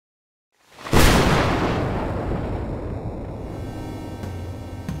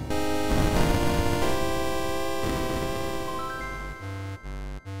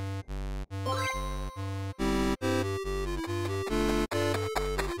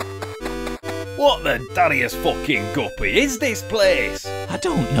What the daddiest fucking guppy is this place? I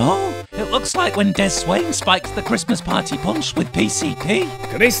don't know. It looks like when Des Swain spiked the Christmas party punch with PCP.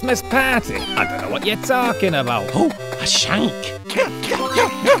 Christmas party? I don't know what you're talking about. Oh, a shank.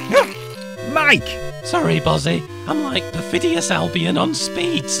 Mike! Sorry, Bozzy. I'm like Perfidious Albion on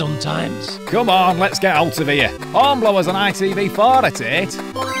speed sometimes. Come on, let's get out of here. Hornblower's on ITV4 at 8.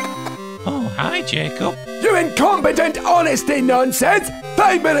 Oh, hi, Jacob. You incompetent honesty nonsense!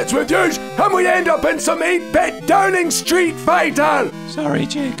 5 minutes with yous, and we end up in some 8-bit Downing Street fighter! Sorry,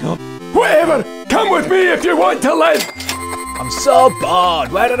 Jacob. Whatever! Come with me if you want to live! I'm so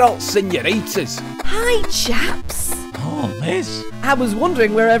bored. Where are all senoritas? Hi, chaps. Oh, Liz. I was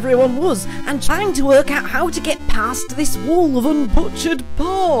wondering where everyone was and trying to work out how to get past this wall of unbutchered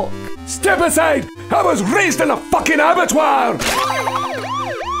pork. Step aside! I was raised in a fucking abattoir!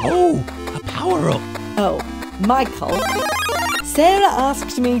 Oh, a power-up. Oh, Michael. Sarah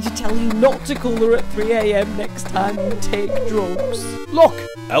asked me to tell you not to call her at 3 AM next time you take drugs. Look,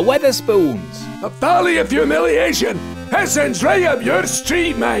 a Weatherspoons. A valley of humiliation! Essence right up your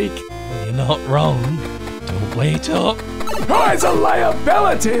street, Mike! You're not wrong. Don't wait up. Oh, it's a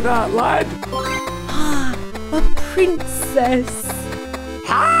liability, that lad! Ah, a princess.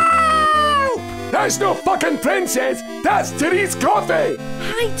 Help! That's no fucking princess! That's Therese Coffey!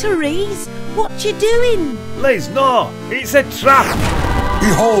 Hi, Therese. What you doing? Liz, no, it's a trap.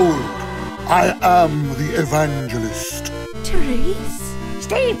 Behold, I am the evangelist. Therese?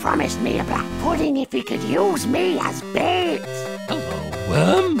 Steve promised me a black pudding if he could use me as bait. Hello,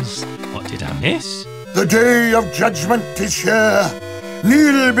 worms. What did I miss? The day of judgment is here.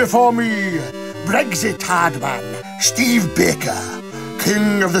 Kneel before me, Brexit hardman, Steve Baker,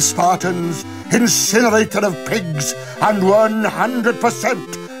 king of the Spartans, incinerator of pigs, and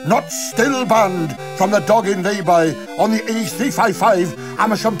 100% not still banned from the dogging they buy on the A355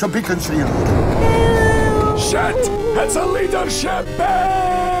 Amersham to Beaconsfield. Shit! It's a leadership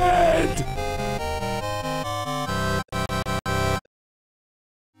bid!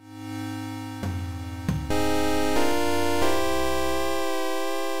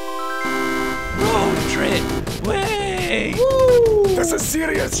 Road trip. Way! This is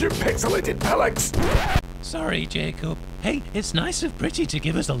serious, you pixelated pellix! Sorry, Jacob. Hey, it's nice of Pretty to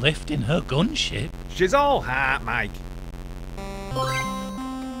give us a lift in her gunship. She's all heart, Mike.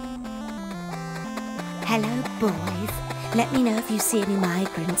 Hello, boys. Let me know if you see any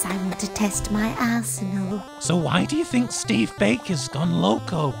migrants. I want to test my arsenal. So why do you think Steve Baker's gone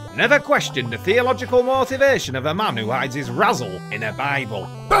loco? Never questioned the theological motivation of a man who hides his razzle in a Bible.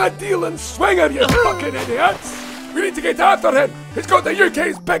 Bad dealing swinger, you fucking idiots! We need to get after him! He's got the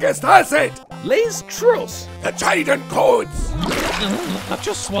UK's biggest asset! Liz Truss? The Trident Codes! I've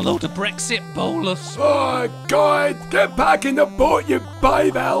just swallowed a Brexit bolus. Oh, God! Get back in the boat, you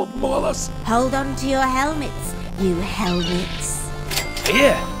bivalve mollusk! Hold on to your helmets, you helmets.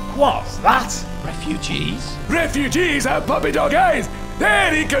 Here, what's that? Refugees? Refugees have puppy dog eyes!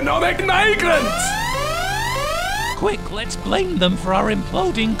 They're economic migrants! Quick, let's blame them for our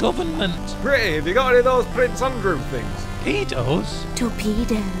imploding government. Pretty, have you got any of those Prince Andrew things? Pedos?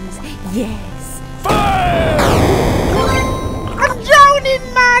 Torpedoes, yes. Fire! I'm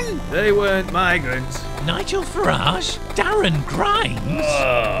drowning, man! They weren't migrants. Nigel Farage? Darren Grimes?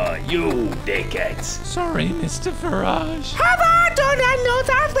 Oh, you dickheads. Sorry, Mr. Farage. Have I done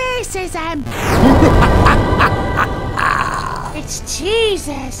another racism? It's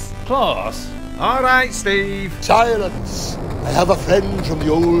Jesus. Close. All right, Steve. Silence! I have a friend from the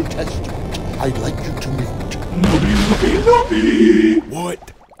Old Testament I'd like you to meet.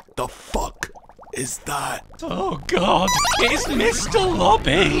 What the fuck is that? Oh, God. It's Mr.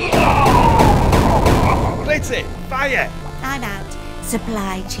 Lobby. Pretty, fire. I'm out.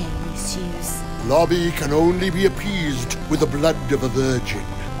 Supply chain issues. Lobby can only be appeased with the blood of a virgin.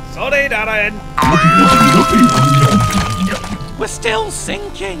 Sorry, Darren. We're still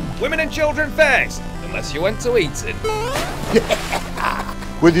sinking. Women and children first, unless you went to Eton.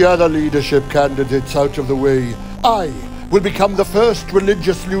 With the other leadership candidates out of the way, I will become the first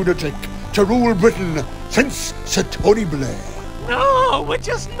religious lunatic to rule Britain since Sir Tony Blair. No, we're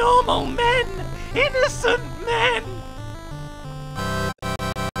just normal men. Innocent men.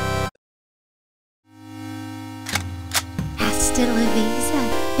 Hasta la visa,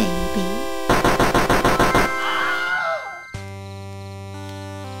 baby.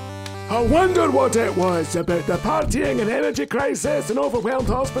 A I wonder what it was about the partying and energy crisis and overwhelmed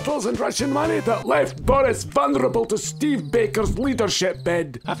hospitals and Russian money that left Boris vulnerable to Steve Baker's leadership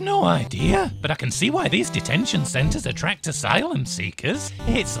bid. I've no idea, but I can see why these detention centres attract asylum seekers.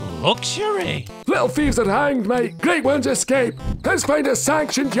 It's luxury. Little thieves are hanged, mate. Great ones escape. Let's find a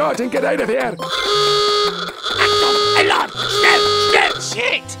sanctioned yacht and get out of here.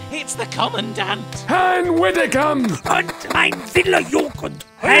 Shit! It's the Commandant. Han Widdicombe! Und mein Fiddlerjugend,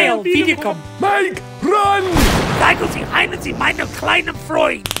 Heil Wiederkommen. Mike, run! Zeigen Sie einen Sie meinen kleinen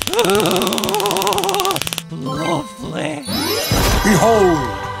Freund. Lovely. Behold,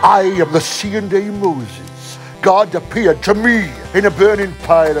 I am the C&A Moses. God appeared to me in a burning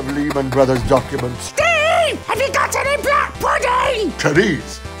pile of Lehman Brothers documents. Steve, have you got any black pudding?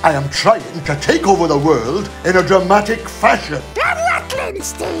 Therese, I am trying to take over the world in a dramatic fashion. I'm rattling,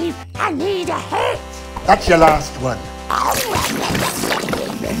 Steve. I need a hit. That's your last one.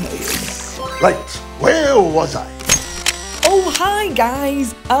 Right, where was I? Oh, hi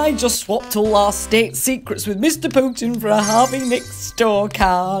guys! I just swapped all our state secrets with Mr. Putin for a Harvey next door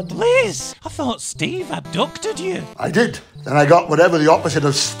card. Liz, I thought Steve abducted you. I did. Then I got whatever the opposite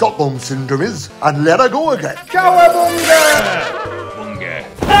of Stockholm Syndrome is and let her go again.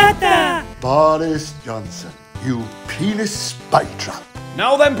 Boris Johnson, you penis spy trap.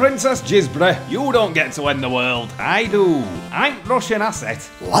 Now then, Princess Gisborough, you don't get to end the world. I do. I'm Russian asset.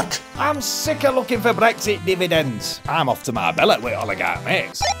 What? I'm sick of looking for Brexit dividends. I'm off to Marbella with oligarch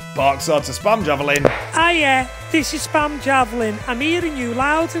mates. Pork sword to spam javelin. Hiya, this is Spam Javelin. I'm hearing you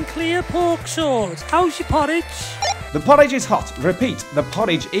loud and clear, pork sword. How's your porridge? The porridge is hot. Repeat, the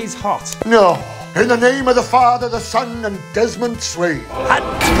porridge is hot. No. In the name of the Father, the Son, and Desmond Sway.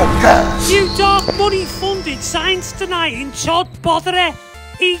 You dark money funded science denying chod botherer.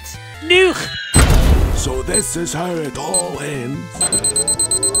 Eat nuke. So this is how it all ends.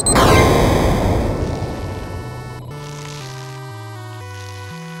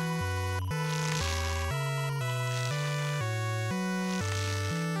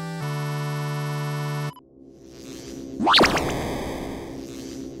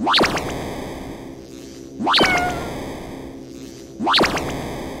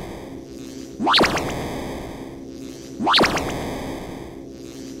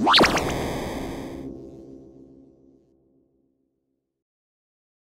 What?